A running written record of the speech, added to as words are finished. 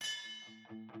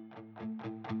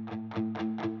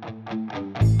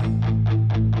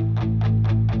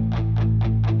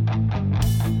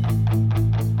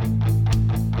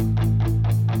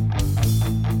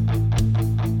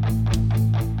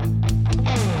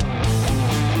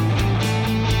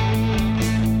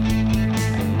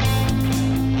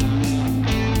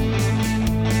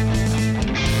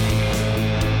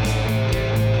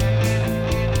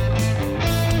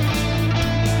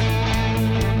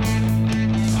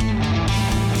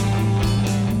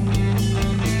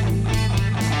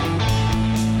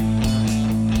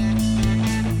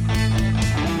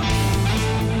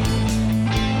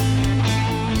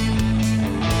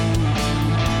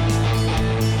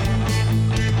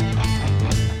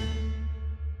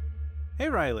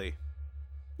Riley.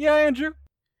 Yeah, Andrew.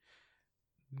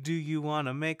 Do you want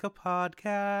to make a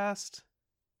podcast?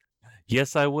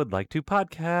 Yes, I would like to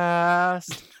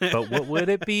podcast, but what would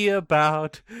it be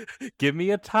about? Give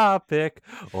me a topic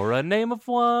or a name of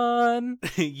one.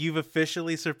 You've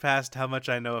officially surpassed how much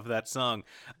I know of that song.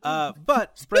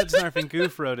 But Bread Snarfing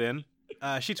Goof wrote in.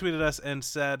 She tweeted us and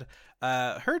said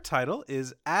her title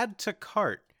is Add to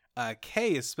Cart.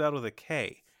 K is spelled with a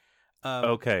K.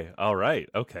 Okay, all right,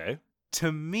 okay.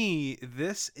 To me,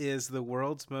 this is the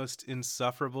world's most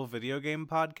insufferable video game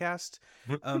podcast.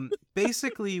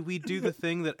 Basically, we do the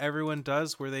thing that everyone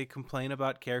does where they complain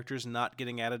about characters not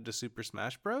getting added to Super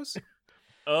Smash Bros.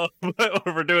 Oh,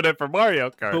 we're doing it for Mario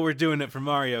Kart. But we're doing it for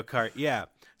Mario Kart, yeah.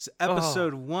 So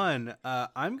episode 1,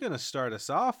 I'm going to start us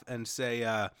off and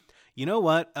say, you know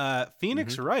what?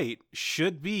 Phoenix Wright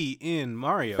should be in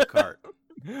Mario Kart.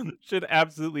 Should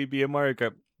absolutely be a Mario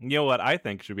Kart. You know what I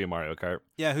think should be a Mario Kart?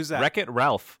 Yeah, who's that? Wreck-It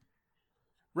Ralph.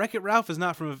 Wreck-It Ralph is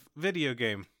not from a video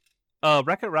game.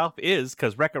 Wreck-It Ralph is,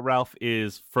 because Wreck-It Ralph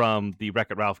is from the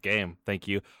Wreck-It Ralph game. Thank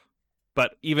you.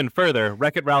 But even further,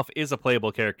 Wreck-It Ralph is a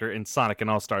playable character in Sonic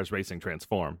and All-Stars Racing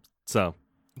Transform. So,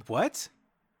 what?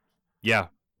 Yeah.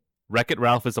 Wreck-It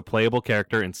Ralph is a playable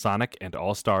character in Sonic and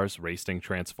All-Stars Racing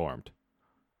Transformed.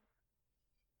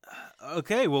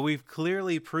 Okay, well, we've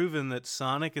clearly proven that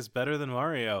Sonic is better than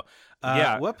Mario.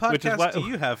 Yeah, what podcast do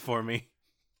you have for me?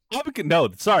 No,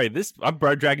 sorry. I'm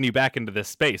dragging you back into this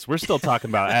space. We're still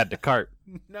talking about Add to Cart.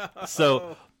 No.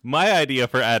 So my idea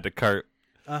for Add to Cart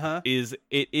is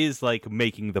it is like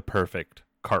making the perfect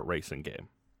kart racing game.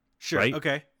 Sure. Right?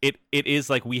 Okay. It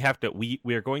is like we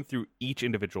are going through each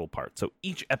individual part. So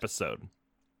each episode,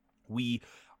 we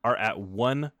are at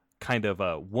one kind of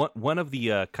one of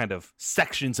the kind of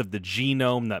sections of the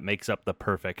genome that makes up the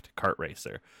perfect kart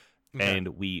racer. Okay.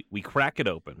 And we crack it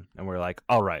open and we're like,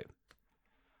 all right,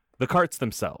 the karts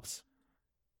themselves.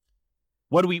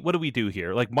 What do we do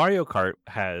here? Like Mario Kart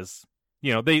has,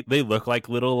 they look like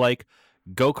little like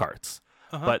go-karts.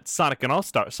 But Sonic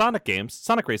and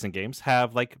Sonic racing games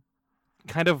have like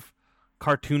kind of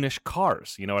cartoonish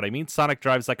cars. You know what I mean? Sonic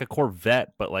drives like a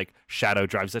Corvette, but like Shadow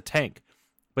drives a tank.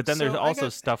 But then there's also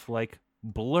stuff like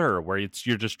Blur, where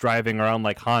you're just driving around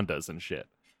like Hondas and shit.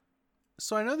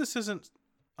 So I know this isn't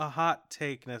a hot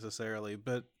take necessarily,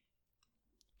 but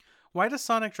why does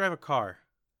Sonic drive a car?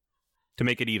 To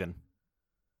make it even.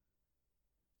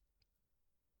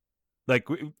 Like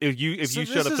if you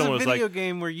showed up, someone was like, "This is a video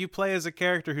game where you play as a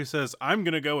character who says, "I'm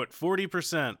gonna go at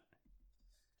 40%."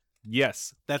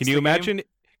 Yes. That's Can you imagine? Game?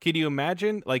 Can you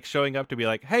imagine like showing up to be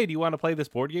like, "Hey, do you want to play this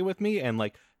board game with me?" And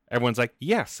like everyone's like,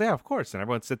 "Yes, yeah, of course." And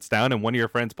everyone sits down, and one of your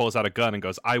friends pulls out a gun and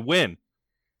goes, "I win.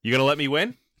 You gonna let me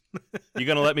win? You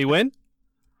gonna let me win?"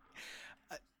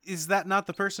 Is that not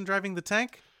the person driving the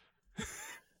tank?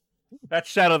 That's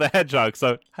Shadow the Hedgehog,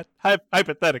 so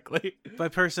hypothetically. By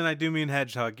person, I do mean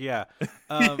Hedgehog, yeah.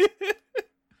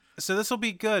 So this will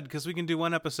be good, because we can do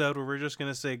one episode where we're just going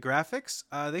to say graphics.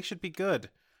 They should be good.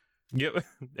 Yep.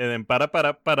 And then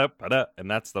ba-da-ba-da-ba-da-ba-da, and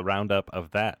that's the roundup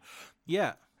of that.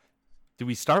 Yeah. Do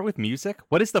we start with music?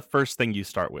 What is the first thing you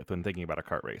start with when thinking about a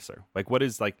kart racer? Like, what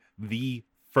is like the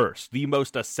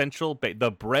most essential,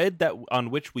 the bread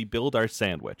on which we build our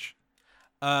sandwich?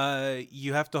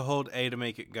 You have to hold A to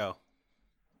make it go.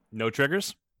 No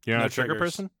triggers? You're not a trigger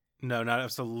person? No, not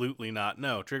absolutely not.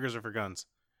 No, triggers are for guns.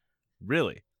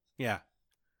 Really? Yeah.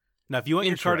 Now, if you want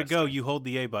your car to go, you hold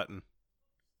the A button.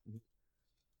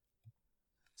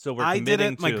 So I did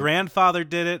it. My grandfather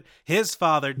did it. His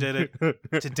father did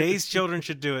it. Today's children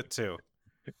should do it too.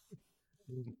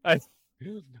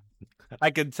 I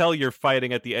can tell you're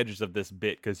fighting at the edges of this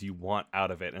bit because you want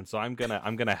out of it, and so I'm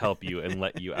gonna help you and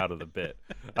let you out of the bit.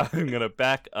 I'm gonna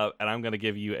back up and I'm gonna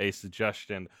give you a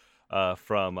suggestion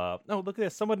from look at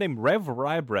this, someone named Rev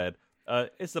Rybread.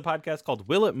 It's the podcast called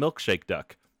Will It Milkshake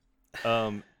Duck.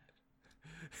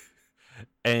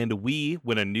 And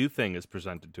when a new thing is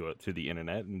presented to the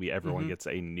internet, and everyone gets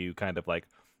a new kind of like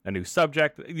a new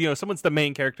subject, someone's the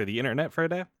main character of the internet for a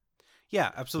day.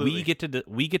 Yeah, absolutely.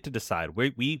 We get to decide.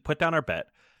 We put down our bet.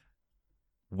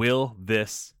 Will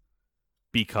this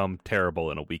become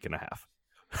terrible in a week and a half?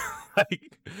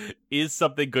 Like, is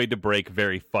something going to break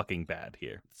very fucking bad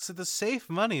here? So the safe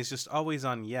money is just always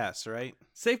on yes, right?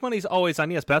 Safe money is always on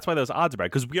yes, but that's why those odds are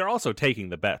bad. Because we are also taking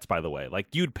the bets, by the way.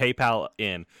 Like, you'd PayPal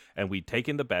in, and we'd take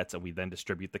in the bets, and we then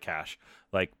distribute the cash.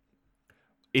 Like,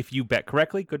 if you bet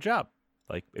correctly, good job.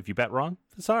 Like, if you bet wrong,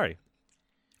 sorry.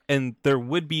 And there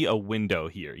would be a window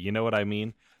here. You know what I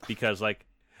mean? Because, like,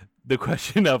 the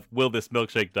question of will this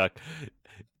milkshake duck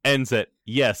ends at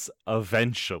yes,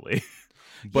 eventually.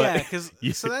 But because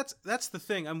so that's the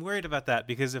thing. I'm worried about that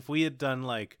because if we had done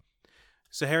like,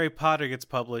 so Harry Potter gets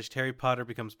published, Harry Potter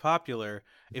becomes popular.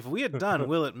 If we had done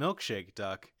Will It Milkshake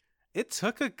Duck, it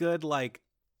took a good like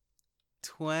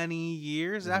 20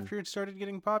 years after it started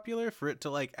getting popular for it to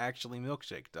like actually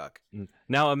Milkshake Duck.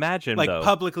 Now imagine like though,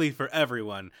 publicly for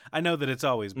everyone. I know that it's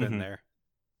always been there.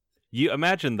 You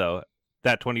imagine though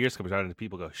that 20 years comes around and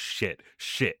people go shit,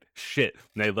 and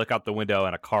they look out the window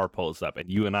and a car pulls up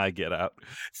and you and I get out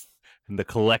and the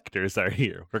collectors are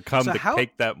here. We're come to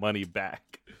take that money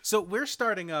back. So we're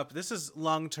starting up. This is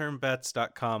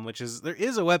longtermbets.com, which is there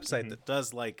is a website that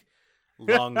does like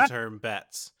long-term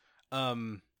bets.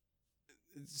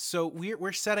 So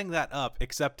we're setting that up,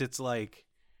 except it's like,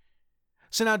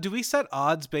 so now do we set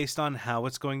odds based on how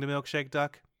it's going to Milkshake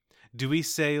Duck? Do we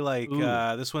say like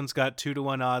this one's got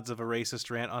 2-to-1 odds of a racist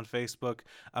rant on Facebook,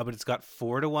 but it's got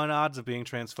 4-to-1 odds of being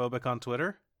transphobic on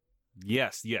Twitter?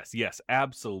 Yes,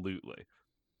 absolutely.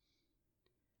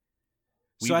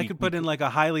 So I could put in like a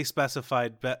highly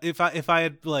specified bet. If I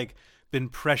had like been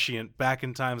prescient back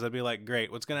in times, I'd be like,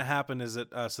 great. What's going to happen is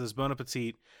that so this Bon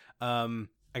Appetit,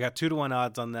 I got 2-to-1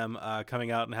 odds on them coming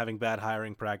out and having bad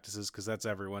hiring practices because that's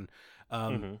everyone.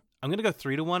 I'm going to go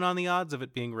 3-to-1 on the odds of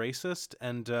it being racist,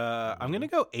 and I'm going to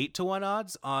go 8-to-1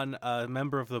 odds on a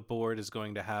member of the board is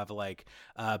going to have like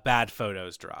bad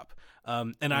photos drop,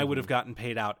 and I would have gotten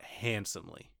paid out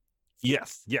handsomely.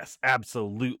 Yes,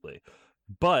 absolutely.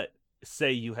 But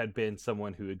say you had been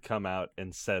someone who had come out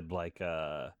and said like,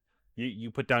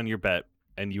 you put down your bet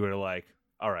and you were like,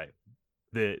 all right,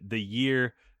 the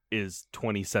year is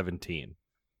 2017.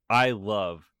 I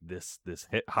love this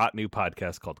hot new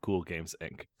podcast called Cool Games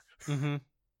Inc.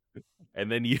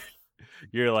 And then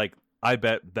you're like, I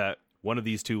bet that one of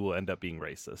these two will end up being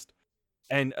racist.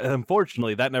 And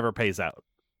unfortunately, that never pays out.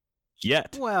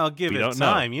 Yet. Well, give it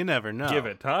time. You never know. Give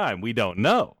it time. We don't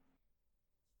know.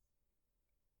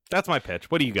 That's my pitch.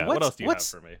 What do you got? What else do you have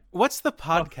for me? What's the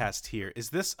podcast here? Is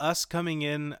this us coming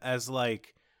in as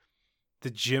like the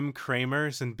Jim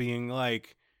Cramers and being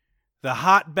like, the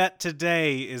hot bet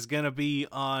today is going to be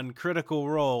on Critical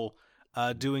Role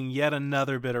doing yet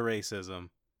another bit of racism?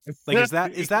 Like,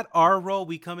 is that our role?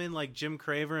 We come in like Jim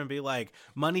Craver and be like,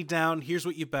 money down, here's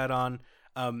what you bet on.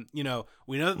 We know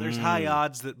that there's high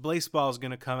odds that Blaseball is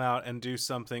going to come out and do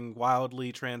something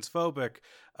wildly transphobic.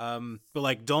 But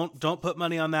like, don't put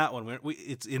money on that one.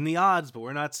 It's in the odds, but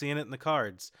we're not seeing it in the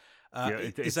cards.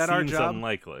 Is that our job?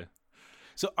 Unlikely.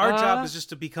 So our job is just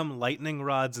to become lightning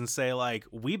rods and say like,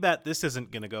 we bet this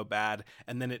isn't going to go bad,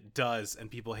 and then it does,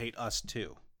 and people hate us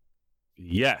too.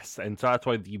 Yes, and so that's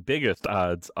why the biggest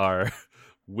odds are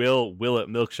will it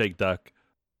Milkshake Duck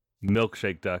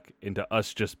into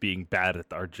us just being bad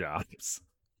at our jobs.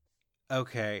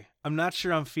 Okay, I'm not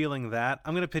sure I'm feeling that.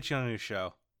 I'm going to pitch you on a new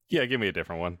show. Yeah, give me a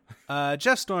different one.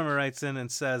 Jeff Stormer writes in and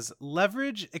says,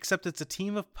 Leverage, except it's a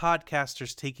team of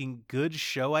podcasters taking good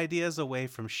show ideas away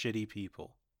from shitty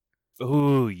people.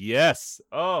 Ooh, yes.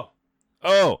 Oh,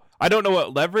 I don't know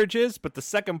what Leverage is, but the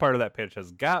second part of that pitch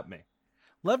has got me.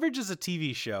 Leverage is a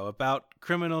TV show about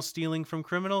criminals stealing from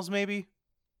criminals, maybe?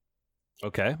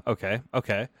 Okay.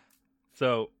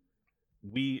 So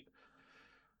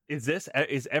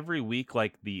is every week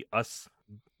like the us?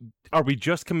 Are we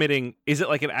just committing? Is it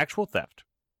like an actual theft,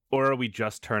 or are we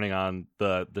just turning on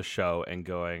the show and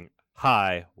going,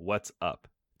 "Hi, what's up?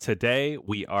 Today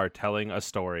we are telling a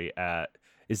story at."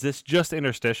 Is this just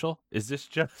interstitial? Is this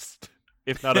just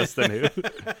if not us then who?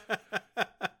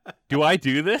 Do I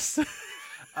do this?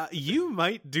 You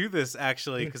might do this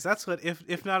actually, because that's what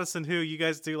if not us and who you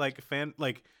guys do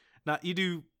you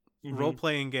do role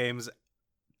playing games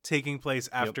taking place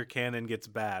after canon gets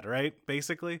bad, right?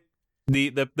 Basically.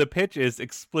 The pitch is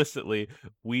explicitly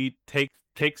we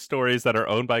take stories that are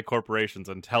owned by corporations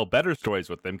and tell better stories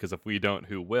with them, because if we don't,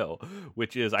 who will?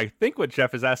 Which is, I think, what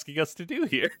Jeff is asking us to do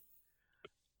here.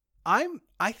 I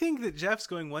think that Jeff's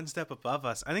going one step above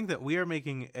us. I think that we're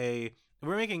making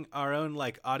our own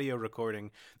like audio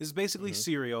recording. This is basically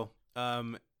Serial.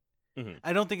 I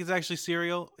don't think it's actually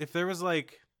Serial. If there was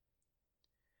like,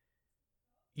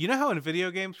 you know how in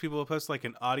video games people will post like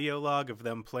an audio log of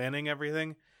them planning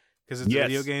everything? Because it's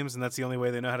video games and that's the only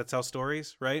way they know how to tell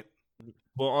stories, right?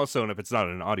 Well, also, and if it's not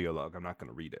an audio log, I'm not going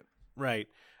to read it. Right.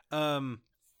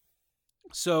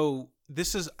 So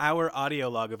this is our audio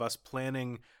log of us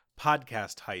planning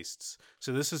podcast heists.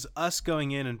 So this is us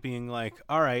going in and being like,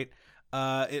 all right,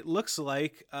 it looks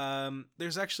like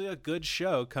there's actually a good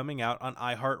show coming out on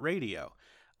iHeartRadio.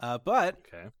 But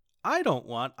I don't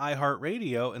want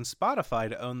iHeartRadio and Spotify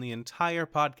to own the entire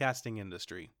podcasting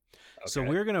industry. Okay. So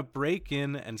we're going to break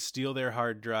in and steal their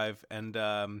hard drive, and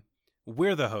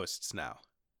we're the hosts now.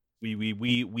 We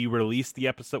release the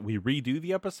episode. We redo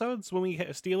the episodes when we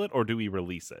steal it, or do we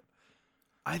release it?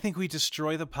 I think we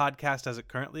destroy the podcast as it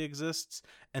currently exists,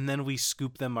 and then we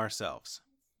scoop them ourselves.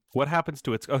 What happens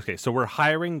to its? Okay, so we're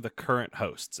hiring the current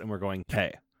hosts, and we're going,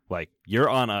 hey, like you're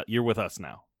with us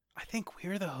now. I think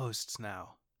we're the hosts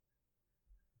now.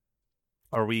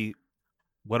 Are we?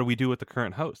 What do we do with the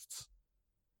current hosts?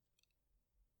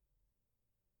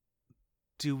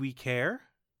 Do we care?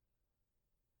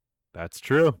 That's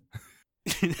true.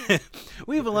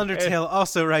 Weevil Undertale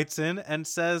also writes in and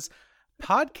says,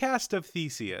 Podcast of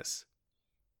Theseus.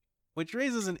 Which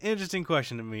raises an interesting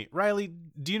question to me. Riley,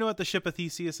 do you know what the ship of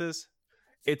Theseus is?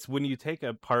 It's when you take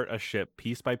apart a ship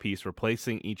piece by piece,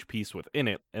 replacing each piece within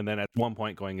it, and then at one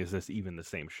point going, is this even the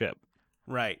same ship?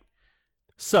 Right.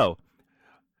 So,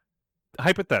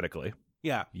 hypothetically,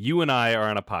 yeah, you and I are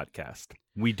on a podcast.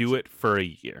 We do it for a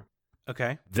year.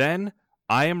 Okay. Then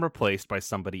I am replaced by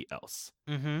somebody else.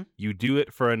 Mm-hmm. You do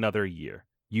it for another year.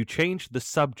 You change the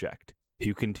subject.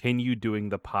 You continue doing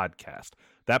the podcast.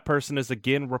 That person is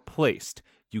again replaced.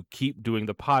 You keep doing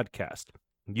the podcast.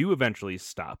 You eventually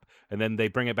stop, and then they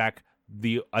bring it back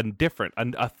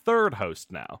a third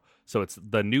host now. So it's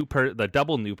the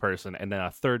double new person, and then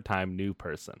a third time new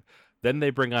person. Then they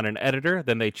bring on an editor.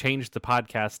 Then they change the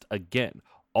podcast again,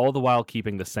 all the while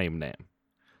keeping the same name.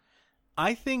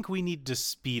 I think we need to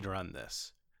speed run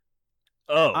this.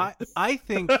 Oh, I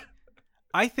think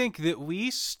that we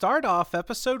start off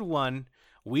episode 1.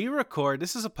 We record.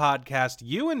 This is a podcast,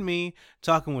 you and me,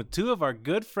 talking with two of our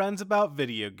good friends about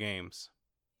video games.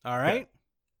 All right?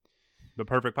 Yeah. The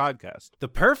perfect podcast. The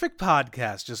perfect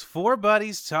podcast. Just 4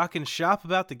 buddies talking shop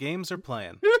about the games they're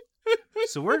playing.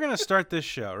 So we're going to start this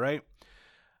show, right?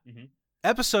 Mm-hmm.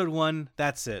 Episode 1,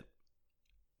 that's it.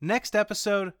 Next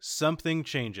episode, something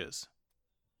changes.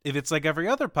 If it's like every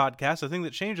other podcast, the thing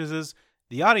that changes is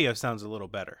the audio sounds a little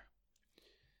better.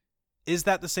 Is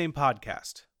that the same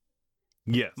podcast?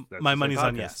 Yes. My money's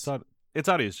on yes. Its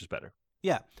audio is just better.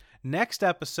 Yeah. Next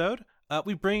episode,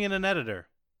 we bring in an editor.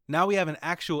 Now we have an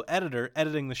actual editor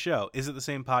editing the show. Is it the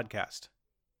same podcast?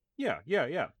 Yeah.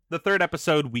 The third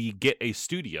episode, we get a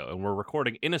studio, and we're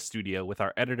recording in a studio with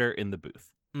our editor in the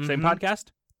booth. Mm-hmm. Same podcast?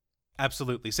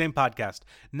 Absolutely. Same podcast.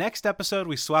 Next episode,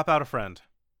 we swap out a friend.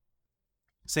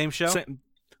 Same show?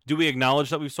 Do we acknowledge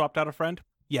that we've swapped out a friend?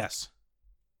 Yes.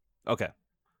 Okay.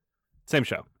 Same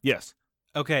show. Yes.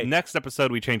 Okay. Next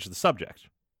episode, we change the subject.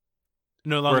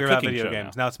 No longer about video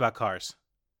games. Now it's about cars.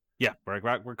 Yeah,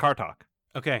 we're car talk.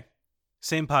 Okay.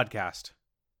 Same podcast.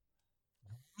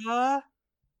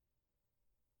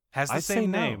 Has the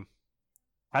same name.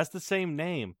 Has the same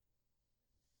name.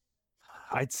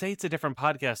 I'd say it's a different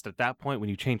podcast at that point when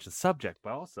you change the subject,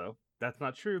 but also that's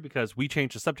not true because we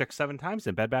changed the subject 7 times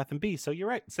in Bed Bath & Bee, so you're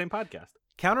right, same podcast.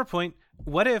 Counterpoint,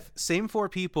 what if same 4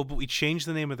 people, but we change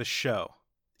the name of the show?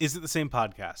 Is it the same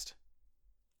podcast?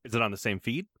 Is it on the same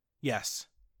feed? Yes.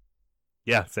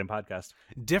 Yeah, same podcast.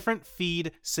 Different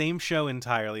feed, same show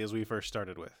entirely as we first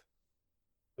started with.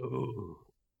 Ooh.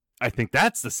 I think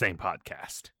that's the same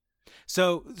podcast.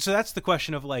 So that's the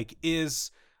question of like,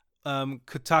 is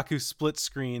Kotaku Split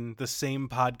Screen the same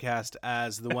podcast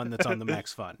as the one that's on the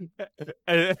Max Fun?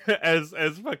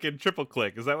 as fucking Triple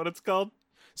Click, is that what it's called?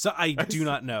 So I do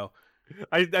not know.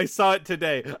 I saw it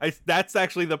today. That's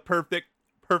actually the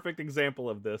perfect example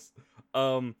of this.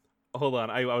 Hold on.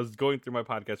 I was going through my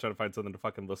podcast trying to find something to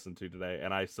fucking listen to today,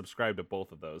 and I subscribed to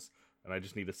both of those, and I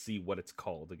just need to see what it's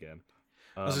called again.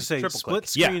 I was going to say, Split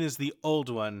Screen is the old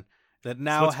one that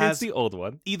now has the old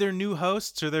one. Either new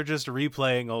hosts or they're just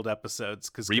replaying old episodes.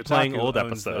 Replaying old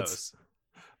episodes.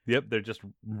 Yep, they're just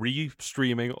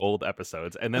re-streaming old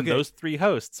episodes. And then those 3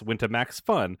 hosts went to Max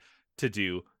Fun to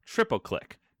do Triple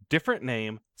Click. Different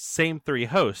name, same 3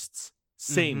 hosts,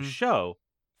 same show.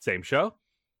 Same show?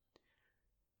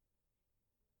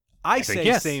 I say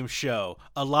yes. Same show.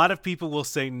 A lot of people will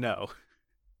say no.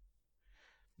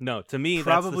 No, to me,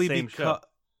 probably that's the same show.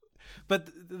 But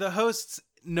the hosts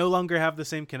no longer have the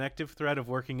same connective thread of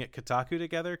working at Kotaku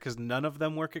together because none of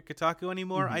them work at Kotaku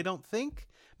anymore, I don't think.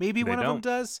 Maybe one of them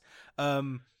does.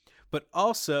 But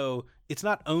also, it's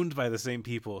not owned by the same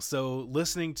people, so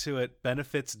listening to it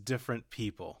benefits different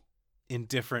people in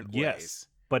different ways.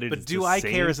 But do I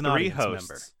care as an audience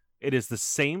member? It is the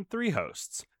same 3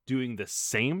 hosts doing the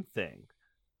same thing,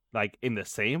 like in the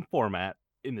same format,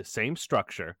 in the same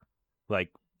structure. Like,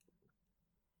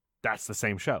 that's the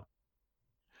same show.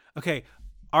 Okay,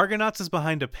 Argonauts is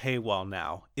behind a paywall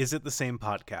now. Is it the same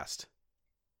podcast?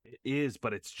 It is,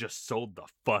 but it's just sold the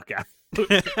fuck out.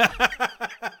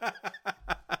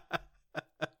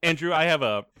 Andrew, I have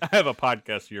a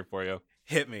podcast here for you.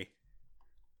 Hit me.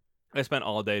 I spent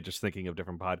all day just thinking of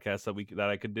different podcasts that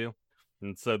I could do.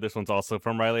 And so this one's also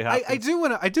from Riley Hopkins. I do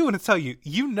want to tell you,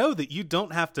 you know that you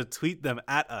don't have to tweet them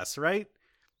at us, right?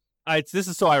 This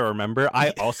is so I remember.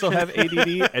 I also have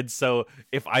ADD, and so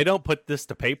if I don't put this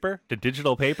to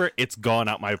digital paper, it's gone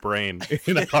out my brain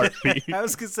in a heartbeat. I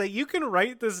was gonna say, you can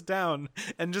write this down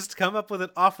and just come up with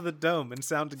it off of the dome and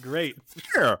sound great.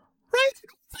 Here, right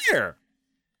here.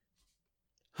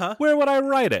 Huh? Where would I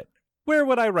write it? Where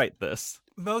would I write this?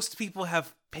 Most people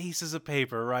have pieces of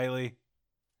paper, Riley.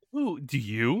 Ooh, do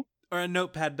you? Or a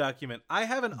notepad document. I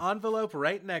have an envelope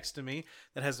right next to me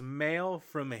that has mail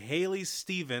from Haley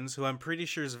Stevens, who I'm pretty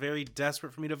sure is very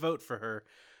desperate for me to vote for her,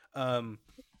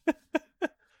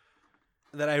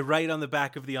 that I write on the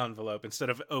back of the envelope instead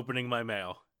of opening my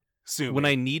mail. Sue When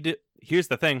me. I need to, here's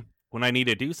the thing. When I need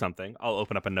to do something, I'll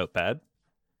open up a notepad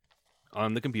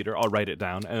on the computer. I'll write it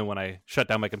down. And when I shut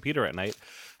down my computer at night,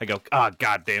 I go,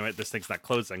 God damn it, this thing's not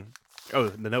closing. Oh,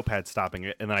 the notepad's stopping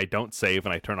it. And then I don't save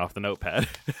and I turn off the notepad.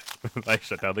 I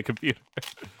shut down the computer.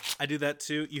 I do that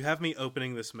too. You have me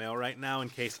opening this mail right now in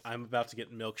case I'm about to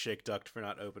get milkshake ducked for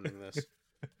not opening this.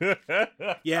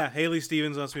 Yeah, Haley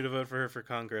Stevens wants me to vote for her for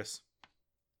Congress.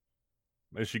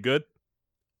 Is she good?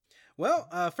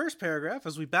 Well, first paragraph,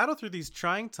 as we battle through these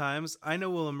trying times, I know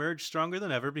we'll emerge stronger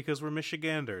than ever because we're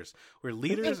Michiganders. We're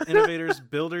leaders, innovators,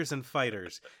 builders, and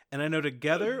fighters. And I know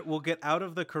together we'll get out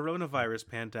of the coronavirus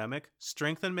pandemic,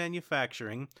 strengthen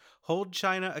manufacturing, hold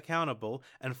China accountable,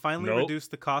 and finally reduce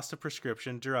the cost of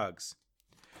prescription drugs.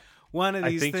 One of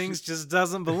these things just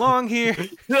doesn't belong here.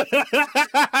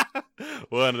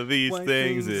 One of these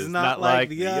things is not like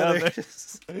the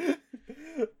others.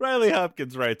 Riley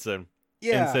Hopkins writes in.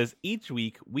 Yeah. And says, each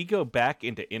week we go back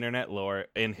into internet lore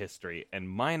and history and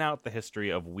mine out the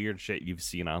history of weird shit you've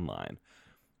seen online.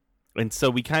 And so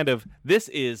we this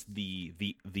is the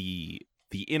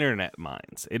internet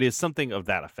mines. It is something of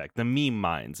that effect. The meme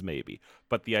mines, maybe.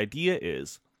 But the idea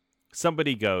is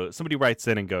somebody writes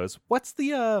in and goes, what's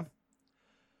the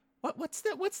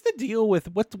deal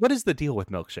with what is the deal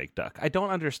with Milkshake Duck? I don't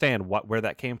understand where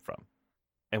that came from.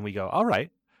 And we go, all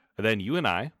right. And then you and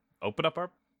I open up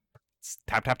our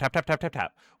tap, tap, tap, tap, tap, tap,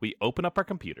 tap. We open up our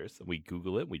computers, and we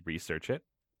Google it, we research it,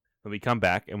 and we come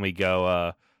back, and we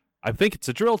go, I think it's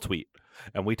a drill tweet.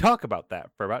 And we talk about that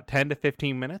for about 10 to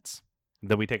 15 minutes.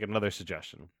 Then we take another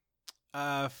suggestion.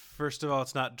 First of all,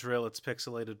 it's not drill, it's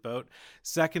pixelated boat.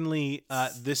 Secondly,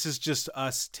 this is just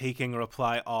us taking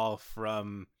reply all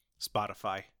from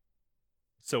Spotify.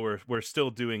 So we're still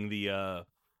doing the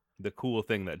cool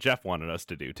thing that Jeff wanted us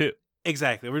to do, too.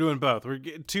 Exactly. We're doing both. We're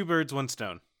two birds, one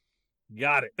stone.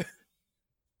 Got it.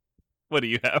 What do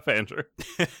you have, Andrew?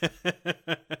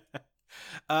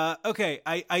 Okay.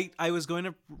 I was going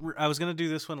to do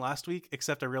this one last week,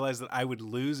 except I realized that I would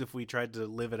lose if we tried to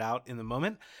live it out in the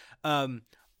moment.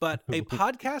 But a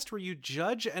podcast where you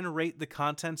judge and rate the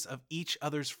contents of each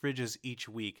other's fridges each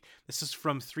week. This is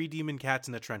from Three Demon Cats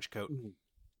in a Trench Coat.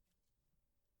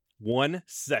 1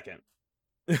 second.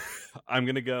 I'm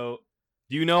gonna go.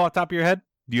 Do you know off the top of your head?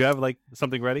 Do you have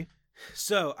something ready?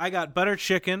 So I got butter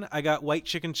chicken, I got white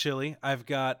chicken chili, I've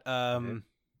got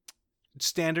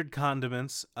standard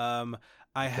condiments, I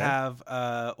have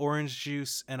orange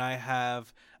juice, and I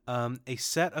have a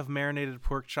set of marinated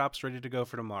pork chops ready to go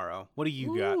for tomorrow. What do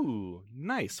you got? Ooh,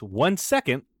 nice. 1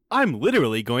 second. I'm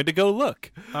literally going to go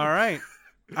look. All right.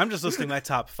 I'm just listing my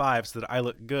top 5 so that I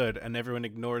look good and everyone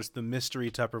ignores the mystery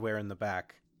Tupperware in the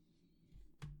back.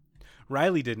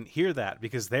 Riley didn't hear that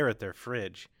because they're at their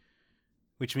fridge,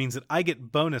 which means that I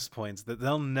get bonus points that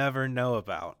they'll never know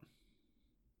about.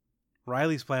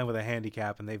 Riley's playing with a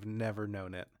handicap and they've never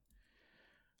known it.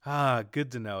 Ah,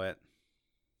 good to know it.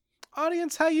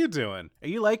 Audience, how you doing? Are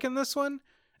you liking this one?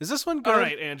 Is this one good? All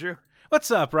right, Andrew.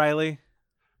 What's up, Riley?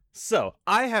 So,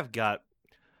 I have got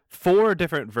 4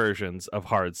 different versions of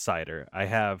hard cider. I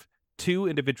have 2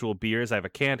 individual beers. I have a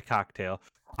canned cocktail.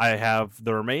 I have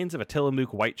the remains of a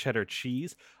Tillamook white cheddar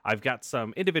cheese. I've got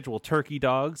some individual turkey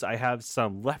dogs. I have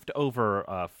some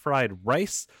leftover fried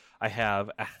rice. I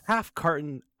have a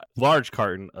large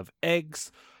carton of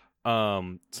eggs,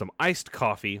 some iced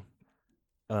coffee,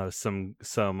 some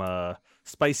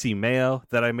spicy mayo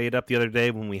that I made up the other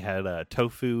day when we had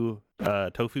tofu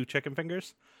chicken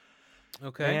fingers.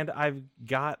 Okay. And I've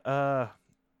got I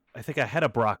think a head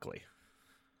of broccoli.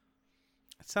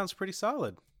 That sounds pretty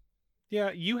solid.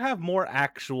 Yeah, you have more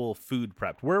actual food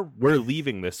prepped. We're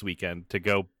leaving this weekend to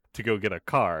go get a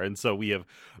car, and so we have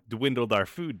dwindled our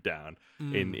food down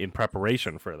in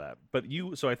preparation for that. But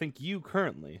so I think you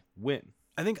currently win.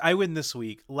 I think I win this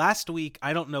week. Last week,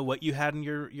 I don't know what you had in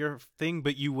your thing,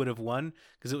 but you would have won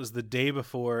because it was the day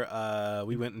before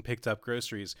we went and picked up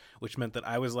groceries, which meant that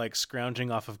I was like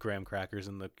scrounging off of graham crackers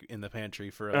in the pantry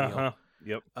for a meal.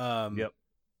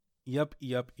 Yep.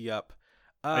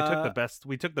 I took the best.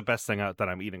 We took the best thing out that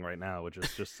I'm eating right now, which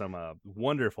is just some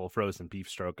wonderful frozen beef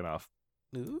stroganoff.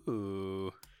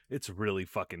 Ooh, it's really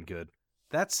fucking good.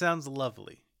 That sounds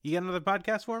lovely. You got another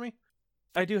podcast for me?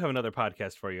 I do have another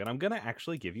podcast for you, and I'm gonna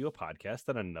actually give you a podcast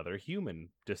that another human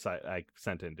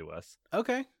sent in to us.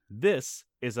 Okay. This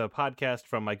is a podcast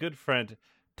from my good friend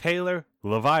Taylor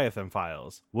Leviathan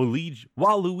Files,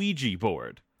 Waluigi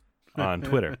Board, on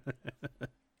Twitter.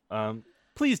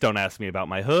 Please don't ask me about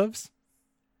my hooves.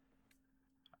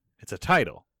 It's a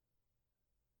title.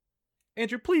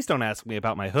 Andrew, please don't ask me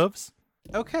about my hooves.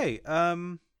 Okay.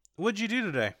 What'd you do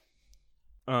today?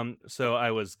 So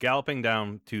I was galloping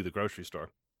down to the grocery store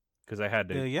because I had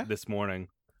to this morning.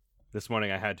 This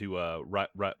morning I had to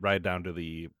ride down to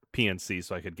the PNC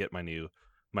so I could get my new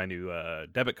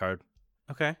debit card.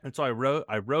 Okay. And so I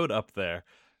rode up there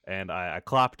and I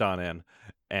clopped on in.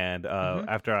 And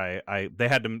after they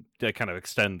had to kind of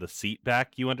extend the seat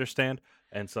back, you understand?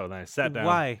 And so then I sat down.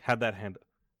 Why? Had that hand.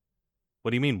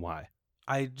 What do you mean, why?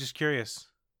 I'm just curious.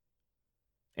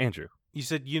 Andrew. You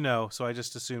said so I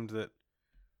just assumed that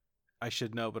I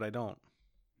should know, but I don't.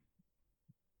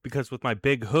 Because with my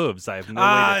big hooves, I have no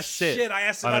way to sit shit, I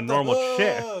asked on a about normal the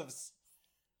chair. hooves.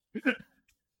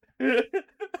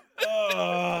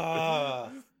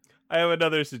 I have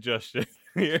another suggestion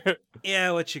here.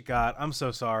 Yeah, what you got? I'm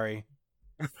so sorry.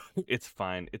 It's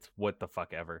fine. It's what the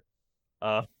fuck ever.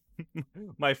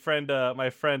 My friend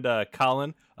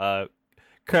Colin,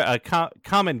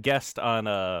 common guest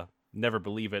on Never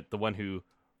Believe It, the one who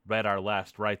read our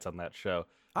last rites on that show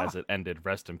as it ended.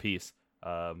 Rest in peace.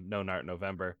 No Nart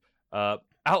November.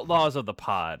 Outlaws of the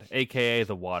Pod, aka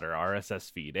the Water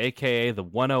RSS feed, aka the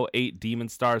 108 Demon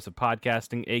Stars of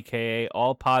Podcasting, aka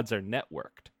all pods are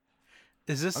networked.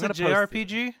 Is this a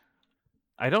JRPG?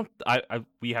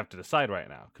 We have to decide right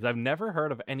now because I've never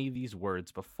heard of any of these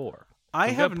words before. I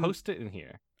have post it in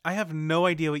here. I have no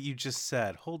idea what you just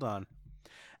said. Hold on.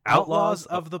 Outlaws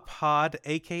of the Pod,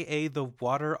 a.k.a. the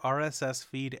Water RSS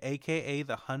feed, a.k.a.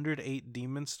 the 108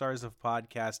 Demon Stars of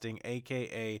Podcasting,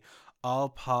 a.k.a. all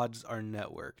pods are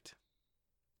networked.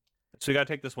 So you got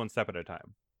to take this one step at a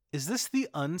time. Is this the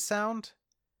unsound?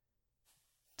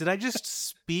 Did I just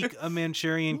speak a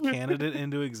Manchurian candidate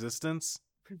into existence?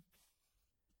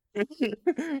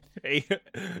 Hey,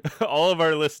 all of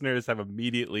our listeners have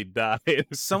immediately died.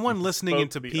 Someone listening in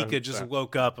Topeka just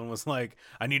woke up and was like,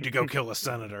 I need to go kill a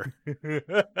senator.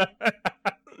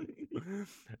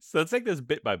 So let's take this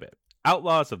bit by bit.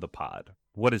 Outlaws of the Pod.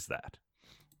 What is that?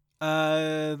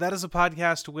 That is a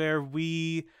podcast where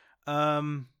we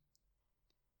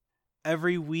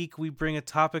every week we bring a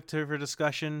topic for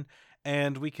discussion,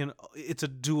 and it's a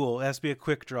duel. It has to be a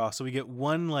quick draw. So we get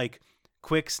one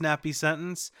quick snappy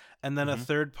sentence, and then a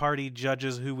third party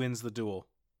judges who wins the duel.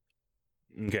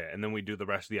 Okay, and then we do the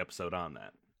rest of the episode on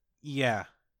that. Yeah.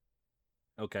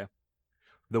 Okay.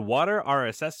 The Water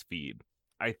RSS feed,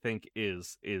 I think,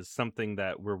 is something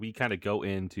where we kind of go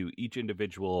into each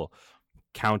individual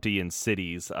county and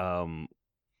city's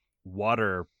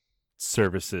water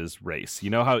services race. You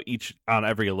know how on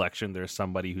every election there's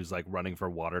somebody who's running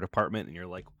for water department, and you're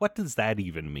like, what does that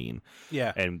even mean?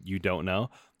 Yeah. And you don't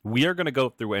know. We are going to go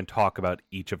through and talk about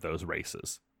each of those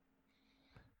races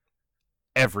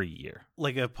every year.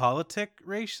 Like a politic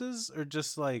races, or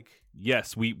just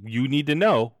Yes, you need to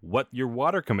know what your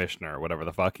water commissioner or whatever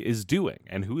the fuck is doing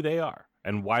and who they are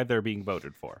and why they're being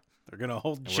voted for. They're going to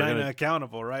hold China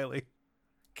accountable, Riley.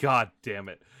 God damn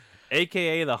it.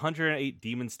 AKA the 108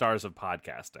 Demon Stars of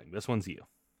Podcasting. This one's you.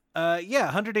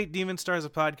 108 Demon Stars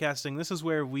of Podcasting. This is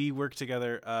where we work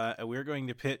together. We're going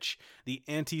to pitch the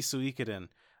Anti-Suikoden.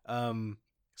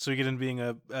 Suikoden being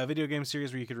a video game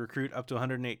series where you could recruit up to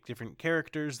 108 different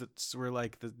characters that were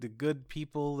the good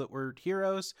people that were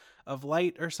heroes of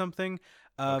light or something.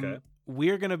 Okay.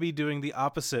 We're going to be doing the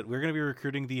opposite. We're going to be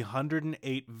recruiting the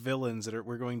 108 villains that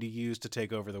we're going to use to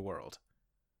take over the world.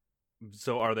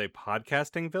 So are they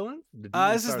podcasting villains?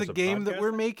 This is the game that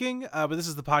we're making, but this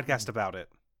is the podcast about it.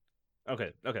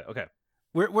 Okay.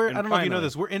 We're I don't know if you know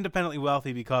this. We're independently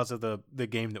wealthy because of the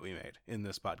game that we made in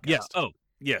this podcast. Yes. Oh,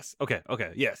 yes. Okay.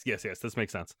 Yes. This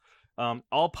makes sense.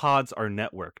 All pods are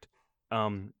networked.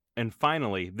 And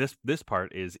finally, this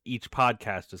part is each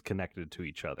podcast is connected to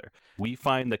each other. We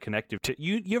find the connective.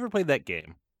 You ever played that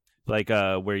game,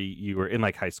 where you were in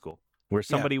high school, where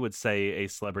somebody would say a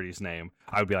celebrity's name?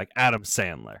 I would be like Adam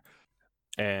Sandler,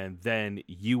 and then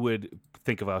you would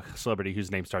think of a celebrity whose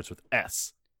name starts with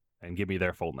S and give me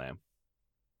their full name.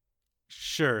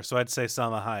 Sure. So I'd say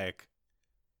Salma Hayek.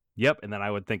 Yep, and then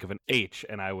I would think of an H,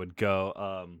 and I would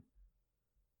go,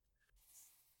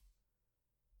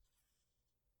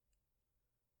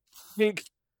 Hank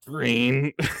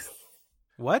Green.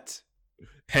 What?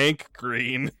 Hank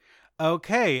Green.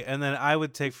 Okay, and then I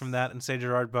would take from that and say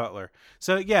Gerard Butler.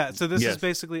 So yeah, so this is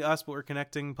basically us, but we're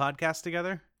connecting podcasts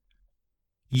together?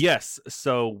 Yes,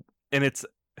 so, and it's,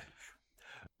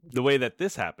 the way that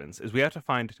this happens is we have to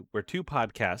find where two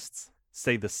podcasts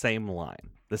say the same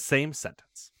line, the same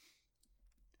sentence.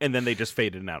 And then they just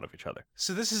fade in and out of each other.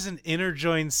 So this is an inner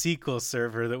join SQL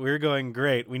server that we're going,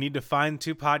 great. We need to find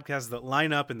two podcasts that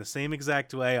line up in the same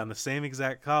exact way on the same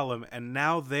exact column, and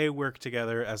now they work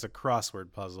together as a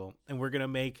crossword puzzle, and we're going to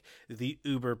make the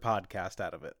Uber podcast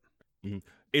out of it. Mm-hmm.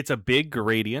 It's a big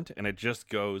gradient, and it just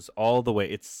goes all the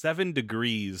way. It's 7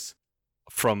 degrees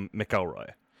from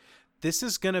McElroy. This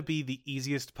is going to be the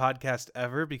easiest podcast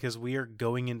ever because we are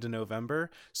going into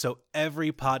November, so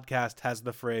every podcast has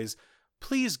the phrase,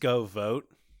 please go vote.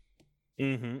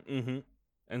 And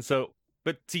so,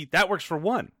 but see, that works for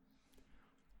one.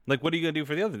 Like, what are you going to do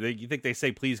for the other? You think they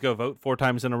say, please go vote 4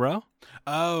 times in a row?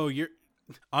 Oh,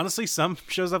 honestly, some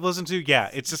shows I've listened to,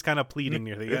 yeah, it's just kind of pleading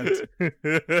near the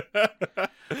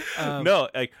end. No,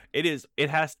 like, it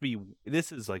has to be,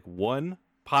 this is like one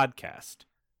podcast,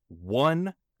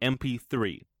 one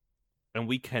MP3, and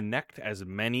we connect as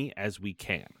many as we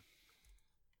can.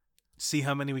 See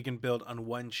how many we can build on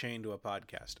one chain to a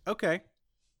podcast. Okay.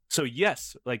 So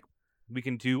yes, like we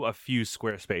can do a few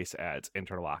Squarespace ads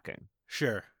interlocking.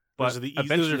 Sure. But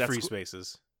those are free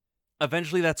spaces.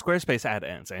 Eventually that Squarespace ad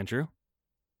ends, Andrew.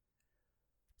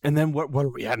 And then what are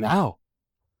we at now?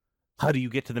 How do you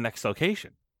get to the next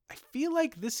location? I feel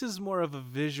like this is more of a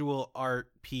visual art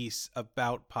piece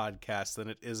about podcasts than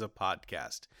it is a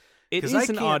podcast. It is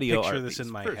an audio picture art this piece,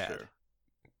 in my for head. Sure.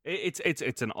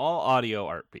 It's an all audio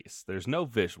art piece. There's no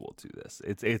visual to this.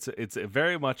 It's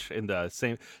very much in the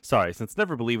same. Sorry, since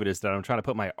Never Believe It is that I'm trying to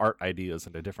put my art ideas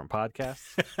into different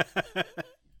podcasts.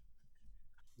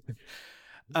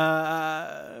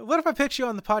 What if I pitch you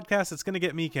on the podcast that's going to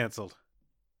get me canceled?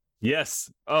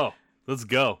 Yes. Oh, let's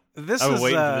go. I've been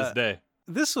waiting for this day.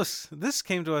 This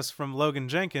came to us from Logan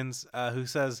Jenkins, who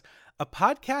says a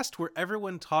podcast where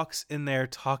everyone talks in their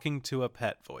talking to a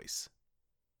pet voice.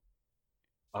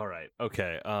 All right.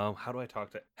 Okay. How do I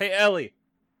talk to? Hey, Ellie.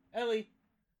 Ellie.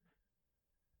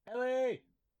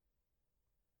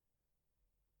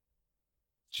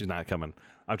 She's not coming.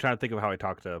 I'm trying to think of how I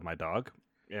talk to my dog,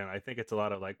 and I think it's a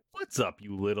lot of like, "What's up,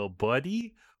 you little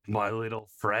buddy? My little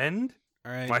friend?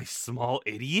 All right. My small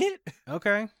idiot."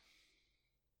 Okay.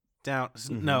 Down.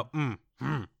 Mm-hmm.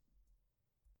 No.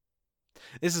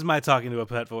 This is my talking to a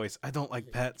pet voice. I don't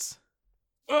like pets.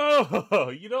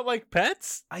 Oh, you don't like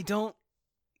pets? I don't.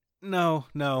 No.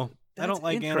 That's I don't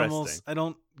like animals. I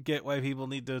don't get why people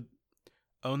need to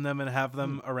own them and have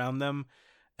them around them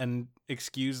and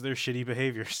excuse their shitty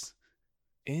behaviors.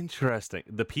 Interesting.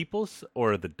 The people's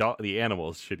or the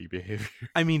animals' shitty behavior?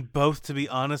 I mean, both, to be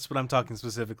honest, but I'm talking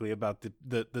specifically about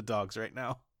the dogs right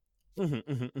now.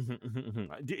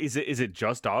 Is it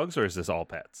just dogs or is this all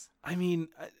pets? I mean,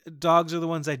 dogs are the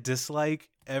ones I dislike.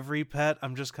 Every pet,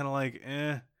 I'm just kind of like,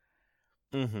 eh.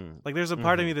 Like, there's a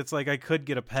part of me that's like, I could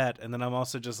get a pet, and then I'm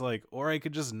also just like, or I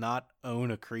could just not own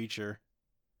a creature.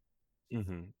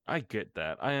 I get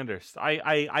that. I understand.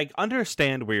 I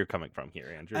understand where you're coming from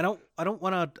here, Andrew. I don't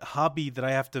want a hobby that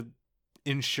I have to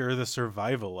ensure the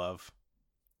survival of.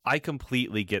 I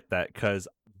completely get that because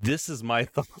this is my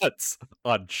thoughts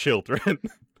on children.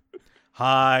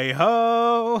 Hi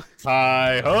ho!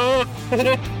 Hi ho!